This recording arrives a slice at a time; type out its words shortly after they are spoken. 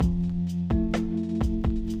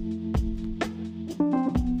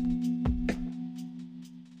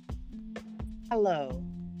Hello,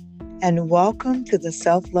 and welcome to the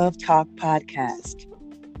Self Love Talk podcast.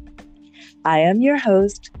 I am your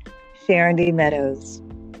host, Sharon D. Meadows.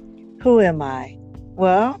 Who am I?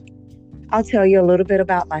 Well, I'll tell you a little bit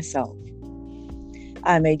about myself.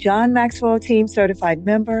 I'm a John Maxwell Team certified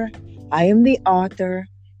member. I am the author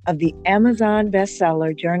of the Amazon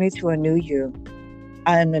bestseller, Journey to a New You.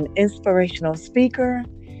 I am an inspirational speaker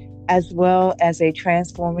as well as a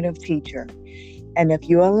transformative teacher. And if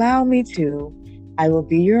you allow me to, I will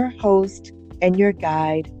be your host and your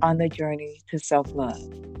guide on the journey to self-love.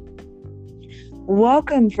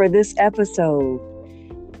 Welcome for this episode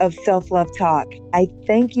of Self-Love Talk. I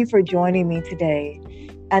thank you for joining me today.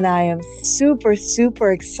 And I am super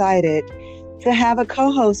excited to have a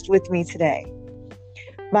co-host with me today.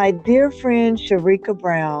 My dear friend, Sharika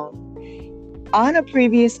Brown. On a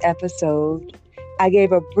previous episode, I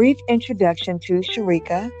gave a brief introduction to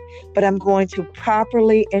Sharika, but I'm going to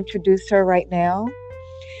properly introduce her right now.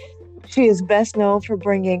 She is best known for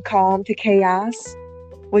bringing calm to chaos,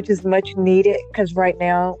 which is much needed because right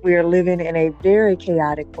now we are living in a very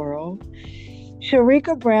chaotic world.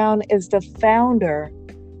 Sharika Brown is the founder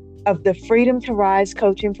of the Freedom to Rise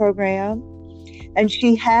coaching program, and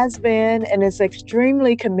she has been and is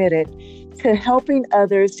extremely committed to helping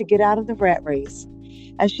others to get out of the rat race.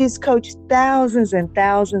 And she's coached thousands and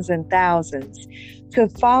thousands and thousands to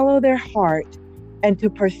follow their heart and to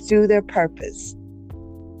pursue their purpose,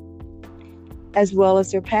 as well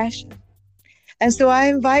as their passion. And so I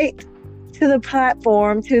invite to the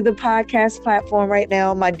podcast platform right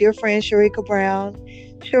now, my dear friend, Sharika Brown.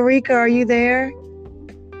 Sharika, are you there?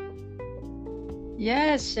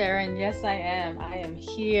 Yes, Sharon. Yes, I am. I am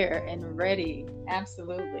here and ready.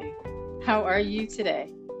 Absolutely. How are you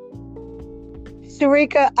today?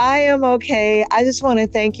 Sharika, I am okay. I just want to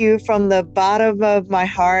thank you from the bottom of my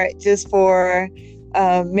heart just for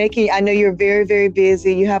I know you're very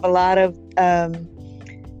busy. You have a lot of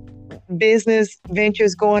business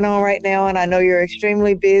ventures going on right now, and I know you're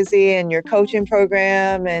extremely busy in your coaching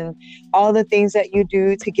program and all the things that you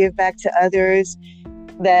do to give back to others.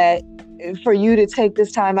 That for you to take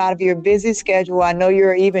this time out of your busy schedule, I know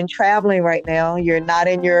you're even traveling right now. You're not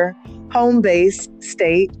in your home base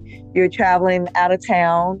state. You're traveling out of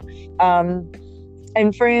town.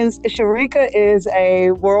 And friends, Sharika is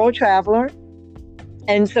a world traveler.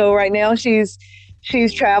 And so right now she's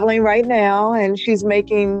traveling right now, and she's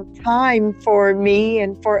making time for me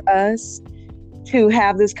and for us to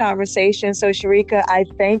have this conversation. So Sharika, I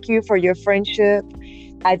thank you for your friendship.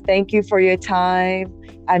 I thank you for your time.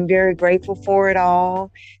 I'm very grateful for it all.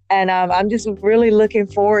 And I'm just really looking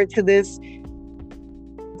forward to the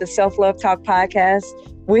Self-Love Talk podcast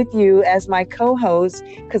with you as my co-host,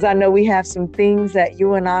 because I know we have some things that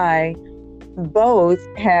you and I both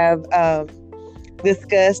have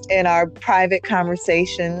discussed in our private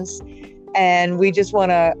conversations. And we just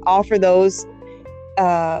want to offer those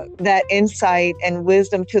that insight and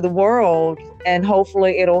wisdom to the world. And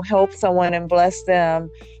hopefully it'll help someone and bless them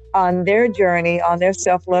on their journey, on their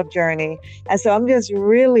self-love journey. And so I'm just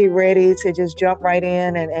really ready to just jump right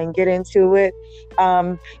in and get into it.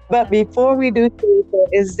 But before we do,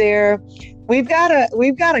 we've got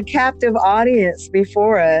a captive audience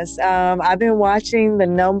before us. I've been watching the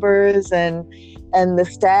numbers and the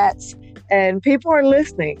stats, and people are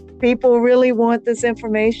listening. People really want this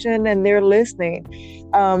information and they're listening.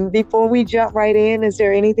 Before we jump right in, is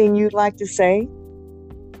there anything you'd like to say?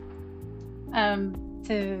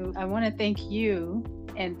 I want to thank you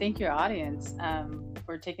and thank your audience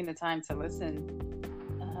for taking the time to listen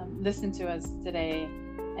to us today.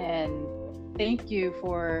 And thank you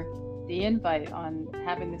for the invite on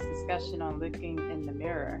having this discussion on looking in the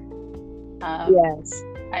mirror. Yes.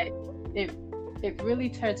 It really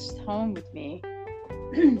touched home with me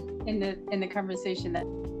in the conversation that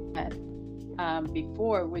we had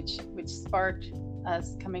before, which sparked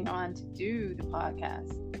us coming on to do the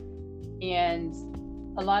podcast. And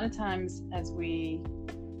a lot of times as we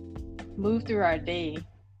move through our day,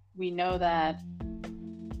 we know that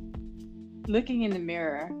looking in the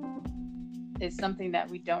mirror is something that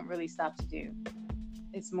we don't really stop to do.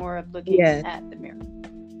 It's more of looking at the mirror.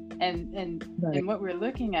 And what we're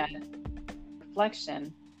looking at is a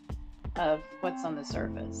reflection of what's on the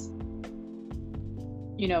surface.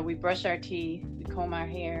 You know, we brush our teeth, we comb our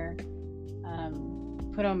hair,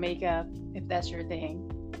 put on makeup if that's your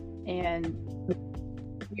thing. And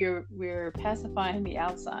we're pacifying the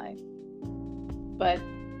outside, but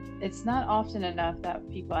it's not often enough that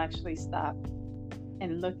people actually stop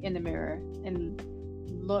and look in the mirror and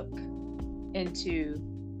look into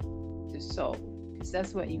the soul, because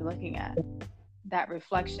that's what you're looking at, that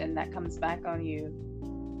reflection that comes back on you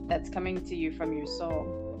that's coming to you from your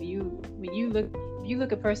soul. When you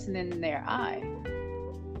look a person in their eye,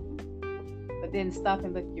 but then stop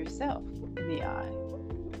and look yourself in the eye,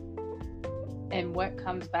 and what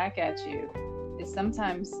comes back at you is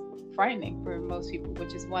sometimes frightening for most people,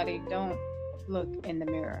 which is why they don't look in the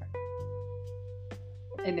mirror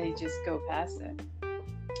and they just go past it.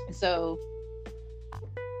 So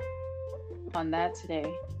on that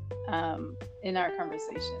today, in our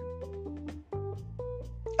conversation.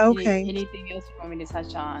 Okay. Anything else you want me to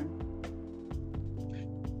touch on?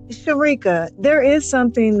 Sharika, there is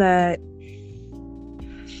something that,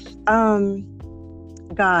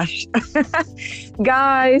 gosh,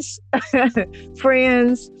 guys,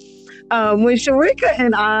 friends, when Sharika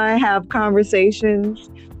and I have conversations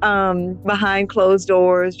behind closed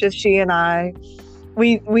doors, just she and I,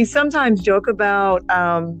 we sometimes joke about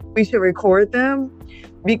we should record them,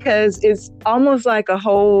 because it's almost like a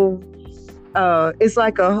whole it's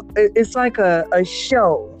like a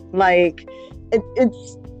show. Like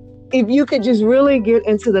it's if you could just really get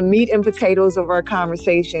into the meat and potatoes of our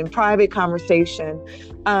conversation, private conversation.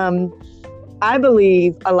 I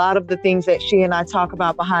believe a lot of the things that she and I talk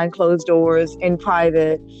about behind closed doors in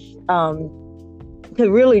private could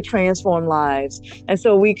really transform lives. And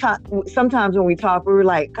so sometimes when we talk, we were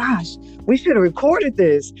like, gosh, we should have recorded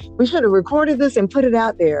this. We should have recorded this and put it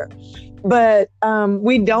out there. But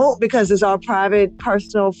we don't, because it's our private,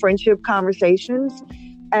 personal friendship conversations.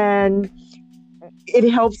 And it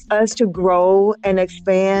helps us to grow and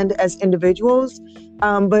expand as individuals.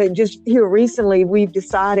 But just here recently, we've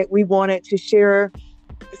decided we wanted to share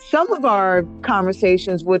some of our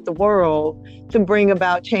conversations with the world to bring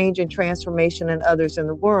about change and transformation in others in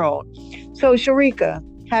the world. So, Sharika,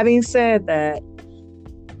 having said that,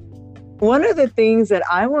 one of the things that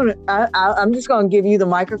I'm just going to give you the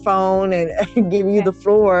microphone and give you the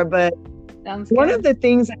floor, but one of the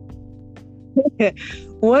things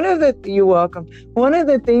you're welcome. One of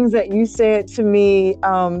the things that you said to me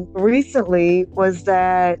recently was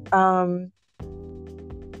that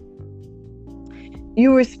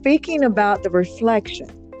you were speaking about the reflection.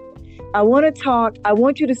 I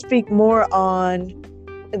want you to speak more on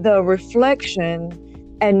the reflection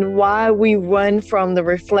and why we run from the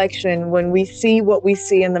reflection when we see what we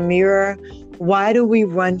see in the mirror. Why do we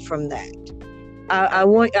run from that?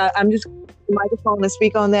 I'm just the microphone to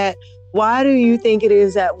speak on that. Why do you think it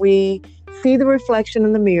is that we see the reflection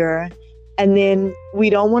in the mirror and then we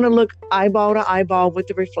don't want to look eyeball to eyeball with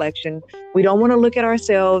the reflection? We don't want to look at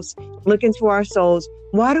ourselves, look into our souls.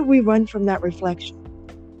 Why do we run from that reflection?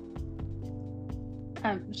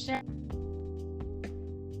 Sure.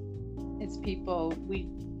 It's people, we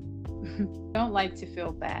don't like to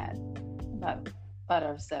feel bad about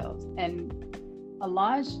ourselves. And a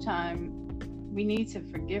large time, we need to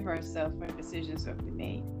forgive ourselves for decisions that we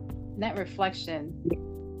made. And that reflection,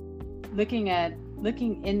 looking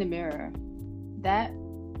in the mirror, that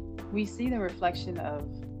we see the reflection of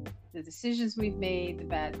the decisions we've made,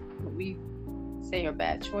 what we say are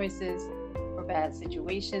bad choices or bad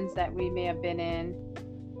situations that we may have been in,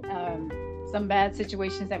 some bad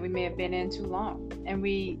situations that we may have been in too long. And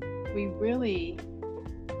we really,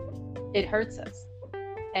 it hurts us,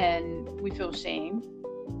 and we feel shame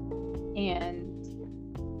and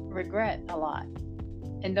regret a lot.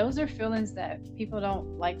 And those are feelings that people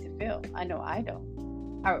don't like to feel. I know I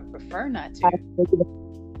don't. I would prefer not to.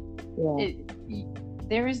 Yeah.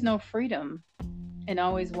 There is no freedom in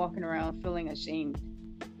always walking around feeling ashamed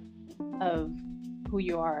of who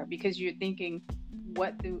you are, because you're thinking,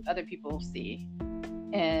 what do other people see?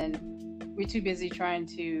 And we're too busy trying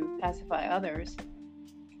to pacify others,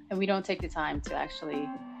 and we don't take the time to actually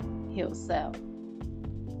heal self,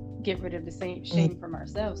 get rid of the same shame from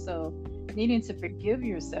ourselves. So needing to forgive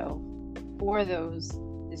yourself for those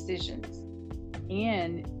decisions,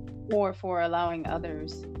 or for allowing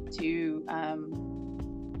others to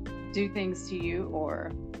do things to you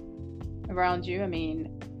or around you. I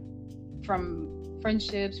mean, from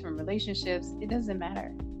friendships, from relationships, it doesn't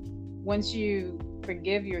matter. Once you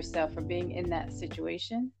forgive yourself for being in that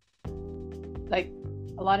situation, like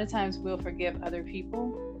a lot of times we'll forgive other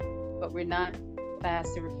people, but we're not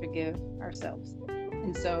fast to forgive ourselves.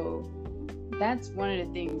 And so that's one of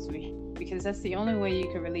the things because that's the only way you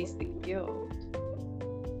can release the guilt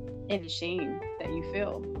and the shame that you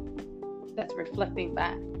feel, that's reflecting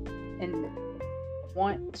back and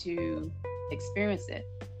want to experience it.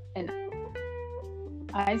 And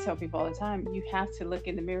I tell people all the time, you have to look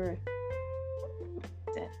in the mirror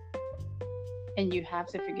and you have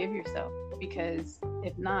to forgive yourself, because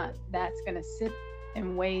if not, that's going to sit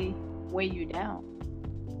and weigh you down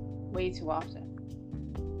way too often.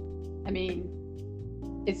 I mean,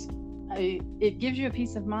 it gives you a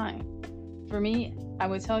peace of mind. For me, I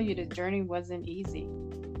would tell you the journey wasn't easy.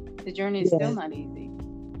 The journey is still not easy.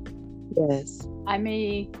 Yes. I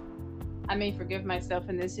may forgive myself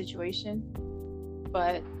in this situation,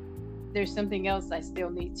 but there's something else I still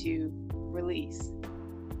need to release.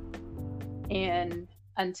 And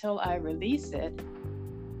until I release it,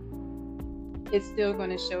 it's still going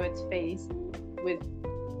to show its face with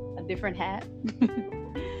a different hat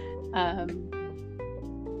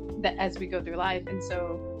that as we go through life. And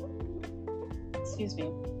so, excuse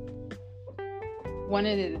me, one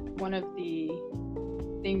of the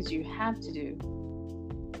things you have to do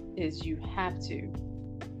is you have to,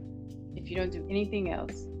 if you don't do anything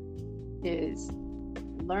else, is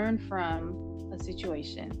learn from a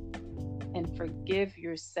situation and forgive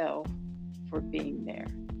yourself for being there.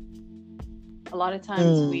 A lot of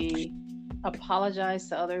times we apologize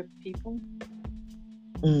to other people,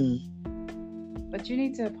 but you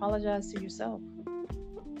need to apologize to yourself.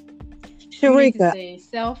 Sharika. You need to say,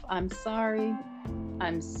 self, I'm sorry.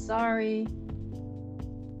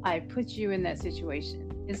 I put you in that situation.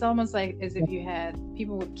 It's almost like as if you had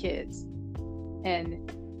people with kids and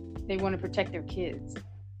they want to protect their kids.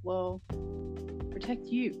 Well, protect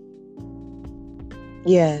you.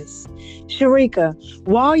 Yes. Sharika,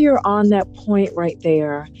 while you're on that point right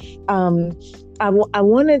there, I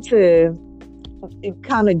wanted to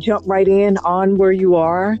kind of jump right in on where you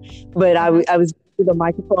are, but I was to the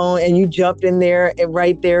microphone and you jumped in there and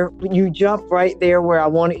right there, you jumped right there where I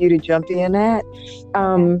wanted you to jump in at.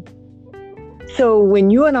 So when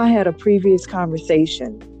you and I had a previous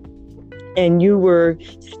conversation and you were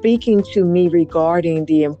speaking to me regarding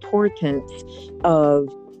the importance of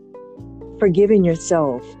forgiving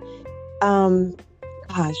yourself,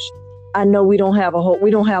 gosh, I know we don't have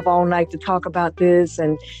all night to talk about this,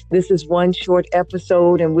 and this is one short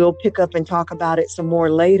episode and we'll pick up and talk about it some more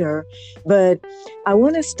later. But I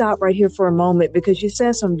want to stop right here for a moment because you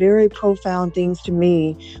said some very profound things to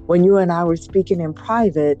me when you and I were speaking in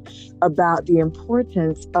private about the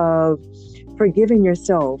importance of forgiving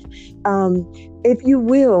yourself. If you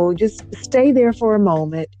will, just stay there for a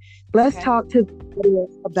moment. Let's talk to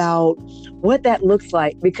about what that looks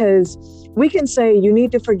like, because we can say you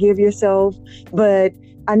need to forgive yourself, but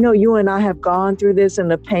I know you and I have gone through this in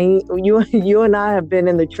the pain. You and I have been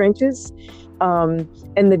in the trenches,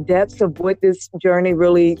 in the depths of what this journey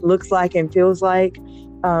really looks like and feels like,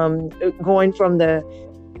 going from the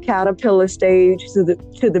caterpillar stage to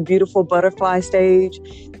the beautiful butterfly stage.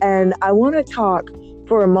 And I want to talk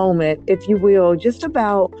for a moment, if you will, just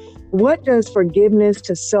about what does forgiveness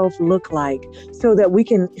to self look like, so that we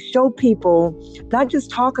can show people, not just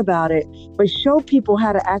talk about it, but show people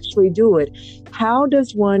how to actually do it. How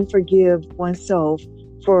does one forgive oneself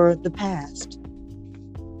for the past?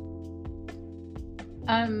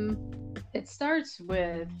 It starts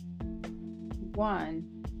with one,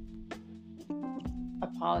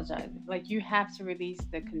 apologizing. Like, you have to release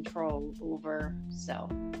the control over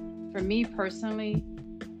self. For me personally,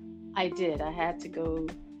 I had to go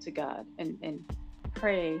to God and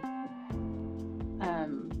pray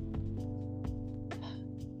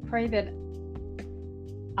that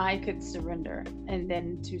I could surrender, and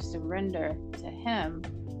then to surrender to Him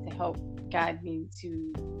to help guide me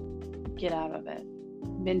to get out of it,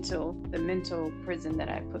 the mental prison that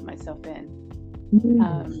I put myself in.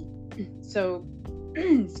 So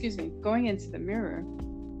excuse me, going into the mirror,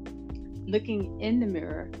 looking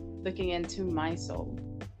into my soul,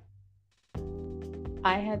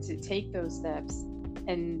 I had to take those steps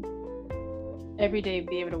and every day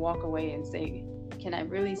be able to walk away and say, can I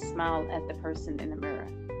really smile at the person in the mirror?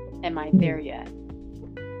 Am I there yet?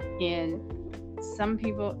 And some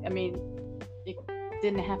people, I mean, it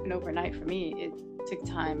didn't happen overnight for me. It took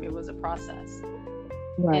time. It was a process.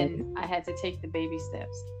 Right. And I had to take the baby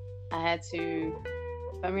steps. I had to,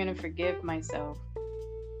 if I'm going to forgive myself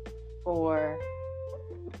for,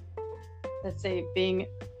 let's say,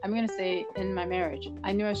 I'm going to say in my marriage,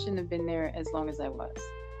 I knew I shouldn't have been there as long as I was.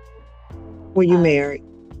 Were you married?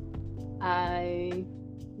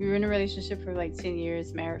 We were in a relationship for like 10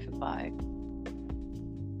 years, married for 5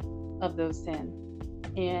 of those 10.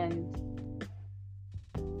 And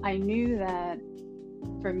I knew that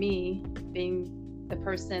for me, being the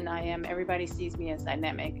person I am, everybody sees me as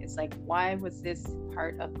dynamic. It's like, why was this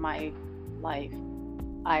part of my life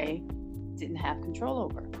I didn't have control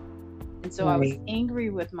over? And so I was angry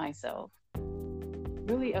with myself,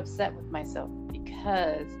 really upset with myself,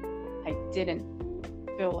 because I didn't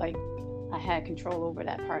feel like I had control over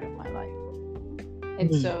that part of my life.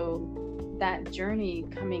 And so that journey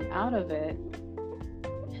coming out of it,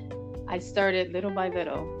 I started little by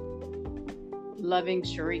little loving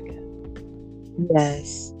Sharika.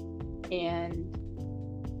 Yes. And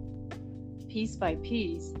piece by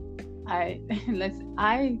piece, I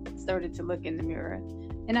started to look in the mirror,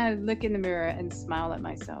 and I look in the mirror and smile at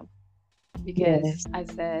myself, because Yes. I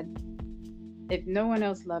said, if no one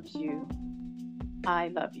else loves you, I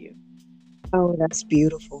love you. Oh, that's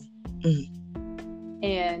beautiful.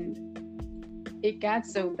 And it got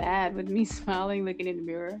so bad with me smiling, looking in the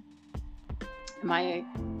mirror. My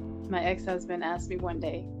ex-husband asked me one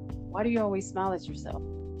day, why do you always smile at yourself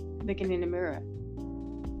looking in the mirror?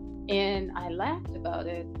 And I laughed about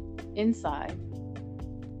it inside,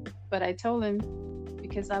 but I told him,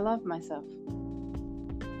 because I love myself.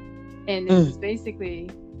 And it was basically,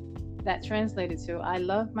 that translated to, I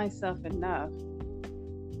love myself enough.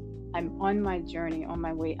 I'm on my journey, on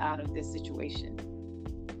my way out of this situation.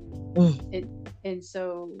 And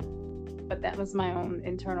so, but that was my own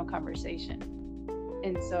internal conversation.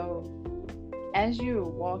 And so, as you're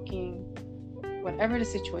walking, whatever the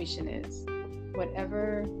situation is,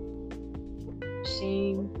 whatever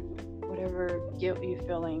shame, whatever guilt you're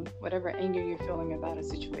feeling, whatever anger you're feeling about a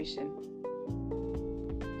situation,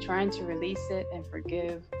 trying to release it and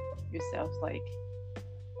forgive yourself. Like,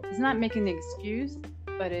 it's not making an excuse,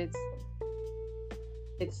 but it's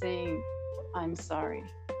saying, I'm sorry.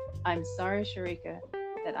 I'm sorry, Sharika,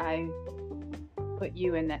 that I put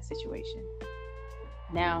you in that situation.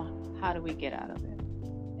 Now, how do we get out of it?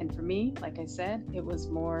 And for me, like I said, it was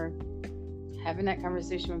more having that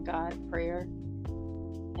conversation with God, prayer,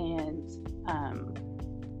 and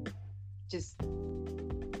just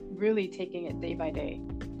really taking it day by day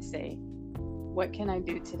to say, what can I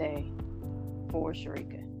do today for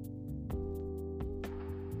Sharika?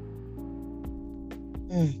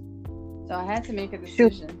 So I had to make a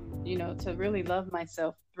decision, to really love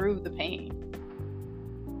myself through the pain.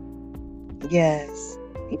 Yes.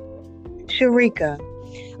 Sharika,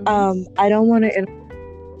 I don't want to,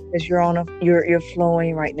 because you're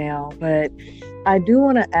flowing right now, but I do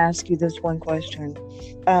want to ask you this one question,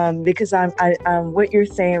 because I'm what you're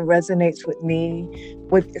saying resonates with me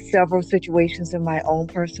with several situations in my own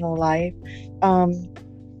personal life.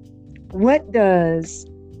 What does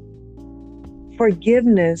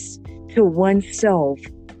forgiveness to oneself,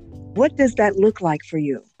 what does that look like for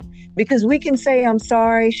you? Because we can say, I'm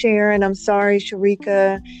sorry, Sharon, I'm sorry,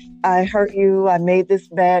 Sharika, I hurt you, I made this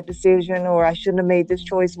bad decision, or I shouldn't have made this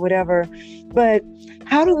choice, whatever. But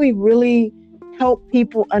how do we really help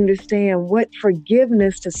people understand what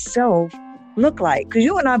forgiveness to self look like? Because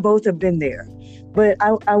you and I both have been there. But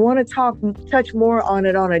I want to touch more on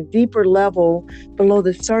it on a deeper level below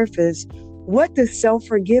the surface. What does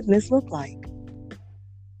self-forgiveness look like?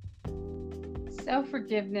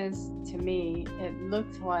 Self-forgiveness, to me, it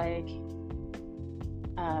looked like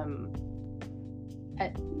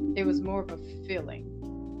it was more of a feeling,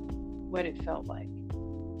 what it felt like.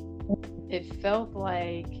 It felt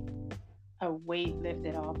like a weight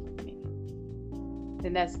lifted off of me.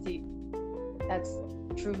 And that's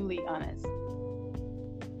truly honest.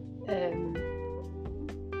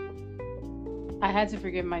 I had to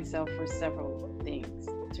forgive myself for several things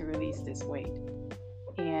to release this weight.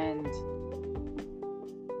 And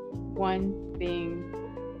one, being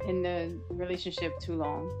in the relationship too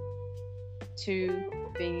long. Two,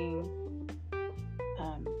 being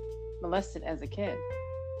molested as a kid.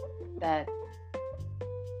 That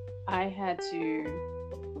I had to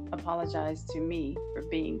apologize to me for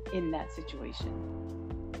being in that situation.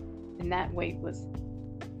 And that weight was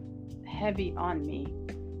heavy on me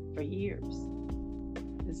for years.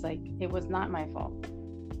 It's like, it was not my fault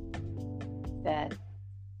that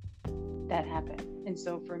happened. And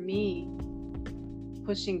so for me,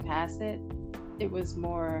 pushing past it, it was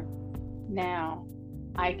more, now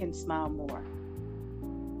I can smile more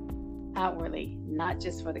outwardly, not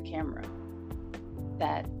just for the camera.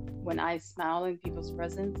 That when I smile in people's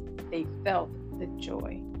presence, they felt the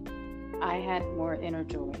joy. I had more inner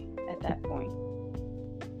joy at that point,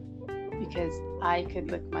 because I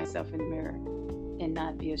could look myself in the mirror and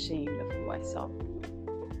not be ashamed of who I saw.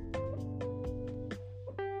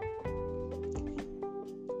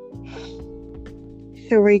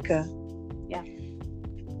 Sharika. Yeah.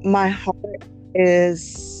 My heart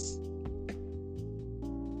is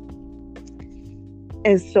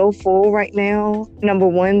so full right now. Number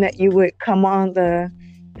one, that you would come on the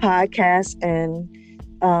podcast and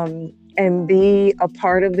be a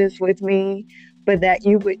part of this with me, but that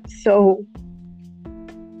you would so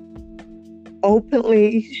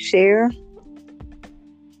openly share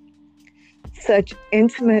such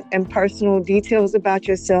intimate and personal details about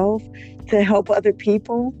yourself to help other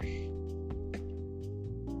people.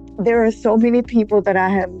 There are so many people that I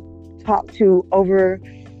have talked to over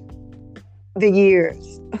the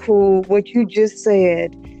years who, what you just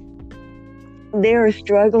said, they are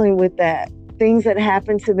struggling with that. Things that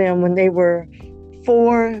happened to them when they were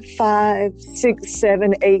 4, 5, 6,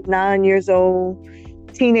 7, 8, 9 years old,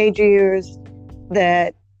 teenage years,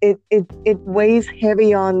 that it weighs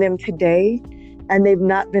heavy on them today, and they've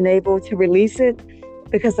not been able to release it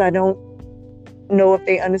because I don't know if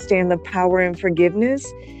they understand the power in forgiveness.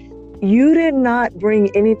 You did not bring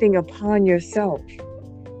anything upon yourself.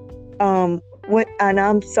 And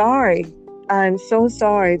I'm sorry. I'm so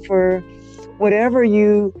sorry for whatever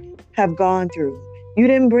you have gone through. You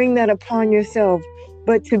didn't bring that upon yourself,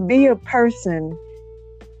 but to be a person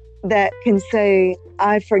that can say,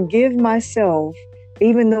 I forgive myself,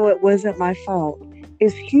 even though it wasn't my fault,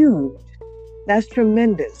 is huge. That's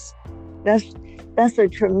tremendous. That's a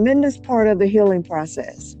tremendous part of the healing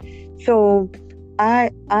process. So I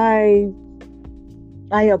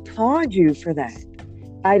applaud you for that.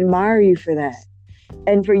 I admire you for that.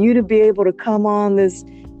 And for you to be able to come on this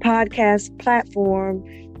podcast platform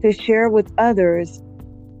to share with others,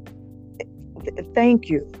 thank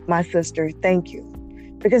you, my sister, thank you.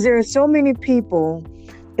 Because there are so many people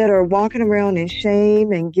that are walking around in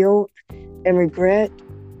shame and guilt and regret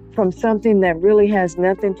from something that really has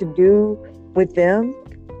nothing to do with them,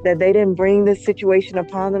 that they didn't bring this situation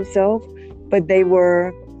upon themselves, but they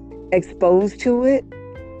were exposed to it.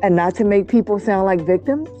 And not to make people sound like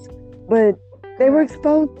victims, but they were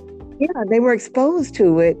exposed. Yeah, they were exposed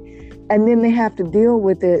to it. And then they have to deal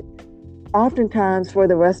with it oftentimes for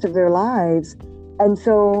the rest of their lives. And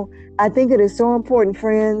so I think it is so important,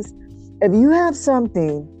 friends, if you have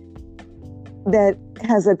something that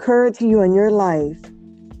has occurred to you in your life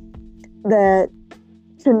that,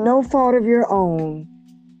 to no fault of your own,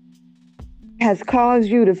 has caused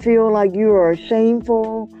you to feel like you are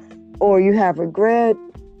shameful, or you have regret,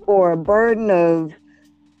 or a burden of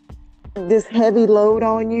this heavy load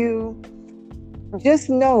on you, just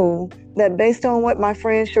know that based on what my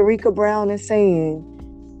friend Sharika Brown is saying,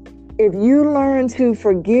 if you learn to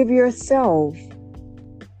forgive yourself,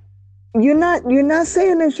 you're not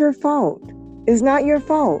saying it's your fault. It's not your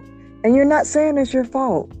fault. And you're not saying it's your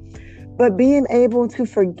fault. But being able to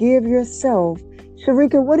forgive yourself,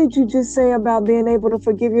 Sharika, what did you just say about being able to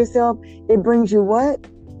forgive yourself? It brings you what?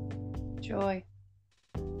 Joy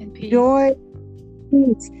and peace. Joy,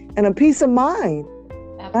 peace, and a peace of mind.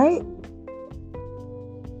 Absolutely. Right?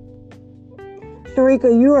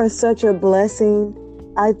 Sharika, you are such a blessing.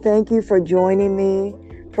 I thank you for joining me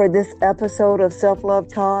for this episode of Self-Love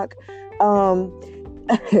Talk.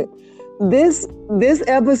 This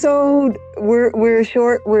episode, we're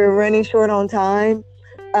running short on time.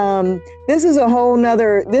 This is a whole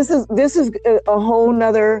nother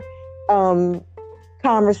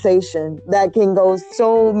conversation that can go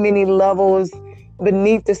so many levels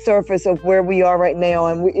beneath the surface of where we are right now,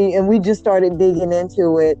 and we just started digging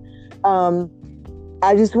into it.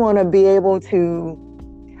 I just want to be able to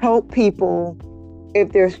help people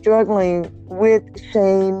if they're struggling with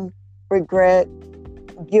shame, regret,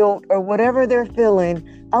 guilt, or whatever they're feeling.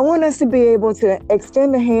 I want us to be able to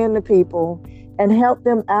extend a hand to people and help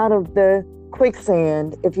them out of the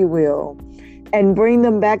quicksand, if you will, and bring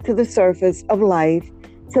them back to the surface of life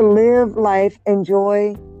to live life,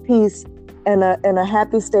 enjoy peace, and a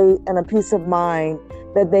happy state and a peace of mind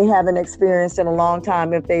that they haven't experienced in a long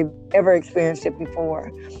time, if they've ever experienced it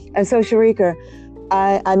before. And so, Sharika,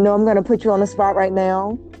 I know I'm going to put you on the spot right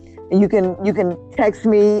now. You can text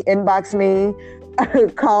me, inbox me,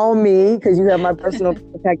 call me, because you have my personal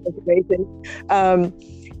contact information.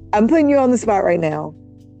 I'm putting you on the spot right now.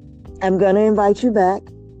 I'm going to invite you back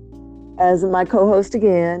as my co-host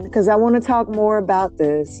again, because I want to talk more about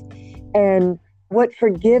this and what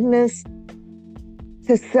forgiveness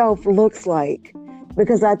to self looks like,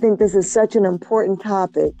 because I think this is such an important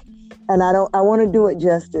topic, and I want to do it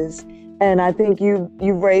justice. And I think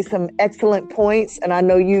you've raised some excellent points, and I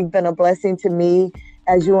know you've been a blessing to me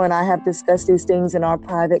as you and I have discussed these things in our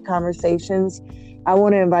private conversations. I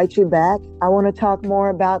want to invite you back. I want to talk more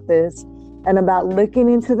about this and about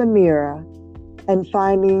looking into the mirror and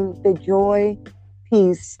finding the joy,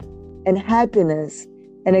 peace, and happiness,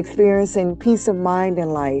 and experiencing peace of mind in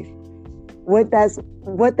life. What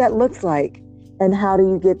that looks like, and how do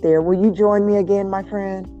you get there? Will you join me again, my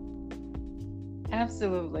friend?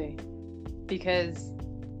 Absolutely. Because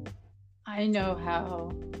I know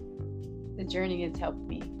how the journey has helped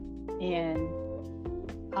me. And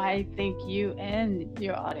I thank you and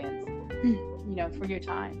your audience, for your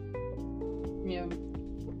time.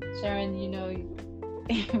 Sharon,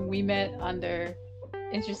 we met under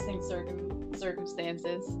interesting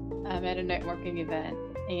circumstances at a networking event.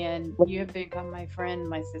 And you have become my friend,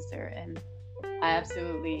 my sister, and I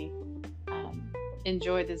absolutely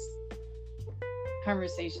enjoy this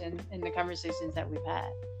conversation and the conversations that we've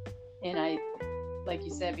had. And I, like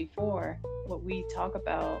you said before, what we talk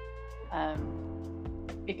about,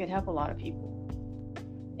 it could help a lot of people.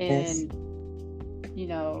 And, you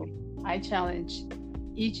know, I challenge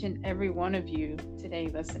each and every one of you today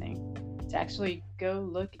listening to actually go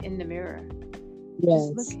look in the mirror.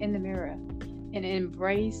 Just look in the mirror and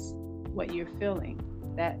embrace what you're feeling,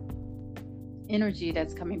 that energy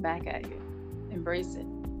that's coming back at you. Embrace it.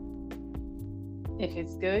 If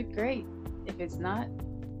it's good, great. If it's not,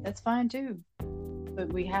 that's fine too.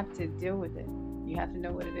 But we have to deal with it. You have to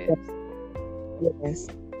know what it is.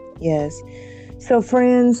 Yes. So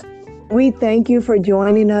friends, we thank you for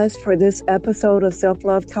joining us for this episode of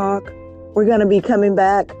Self-Love Talk. We're going to be coming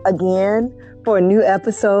back again for a new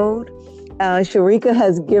episode. Sharika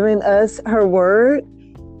has given us her word.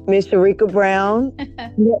 Miss Sharika Brown,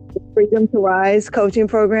 Freedom to Rise coaching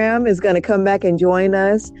program, is going to come back and join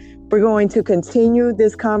us. We're going to continue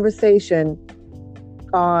this conversation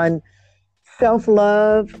on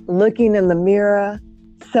self-love, looking in the mirror,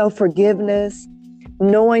 self-forgiveness,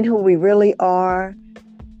 knowing who we really are,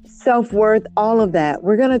 self-worth, all of that.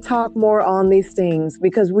 We're going to talk more on these things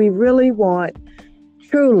because we really want,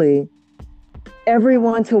 truly,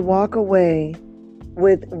 everyone to walk away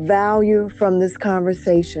with value from this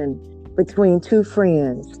conversation between two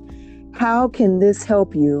friends. How can this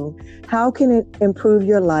help you? How can it improve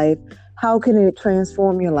your life? How can it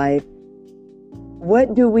transform your life?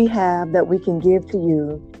 What do we have that we can give to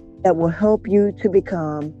you that will help you to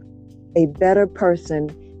become a better person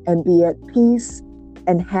and be at peace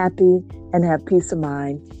and happy and have peace of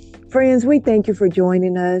mind? Friends, we thank you for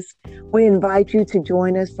joining us. We invite you to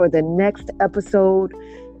join us for the next episode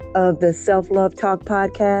of the Self-Love Talk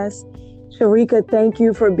podcast. Sharika, thank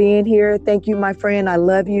you for being here. Thank you, my friend. I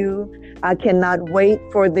love you. I cannot wait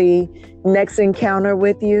for the next encounter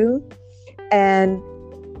with you. And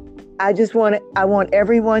I want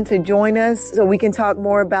everyone to join us so we can talk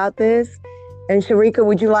more about this. And Sharika,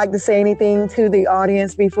 would you like to say anything to the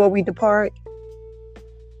audience before we depart?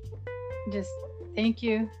 Just thank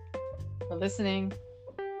you for listening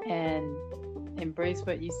and embrace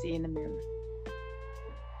what you see in the mirror.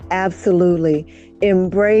 Absolutely.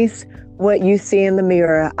 Embrace what you see in the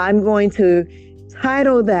mirror. I'm going to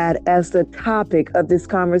title that as the topic of this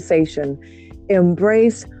conversation.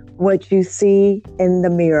 Embrace what you see in the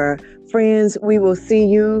mirror. Friends, we will see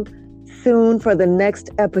you soon for the next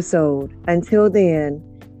episode. Until then,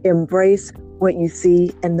 embrace what you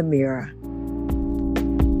see in the mirror.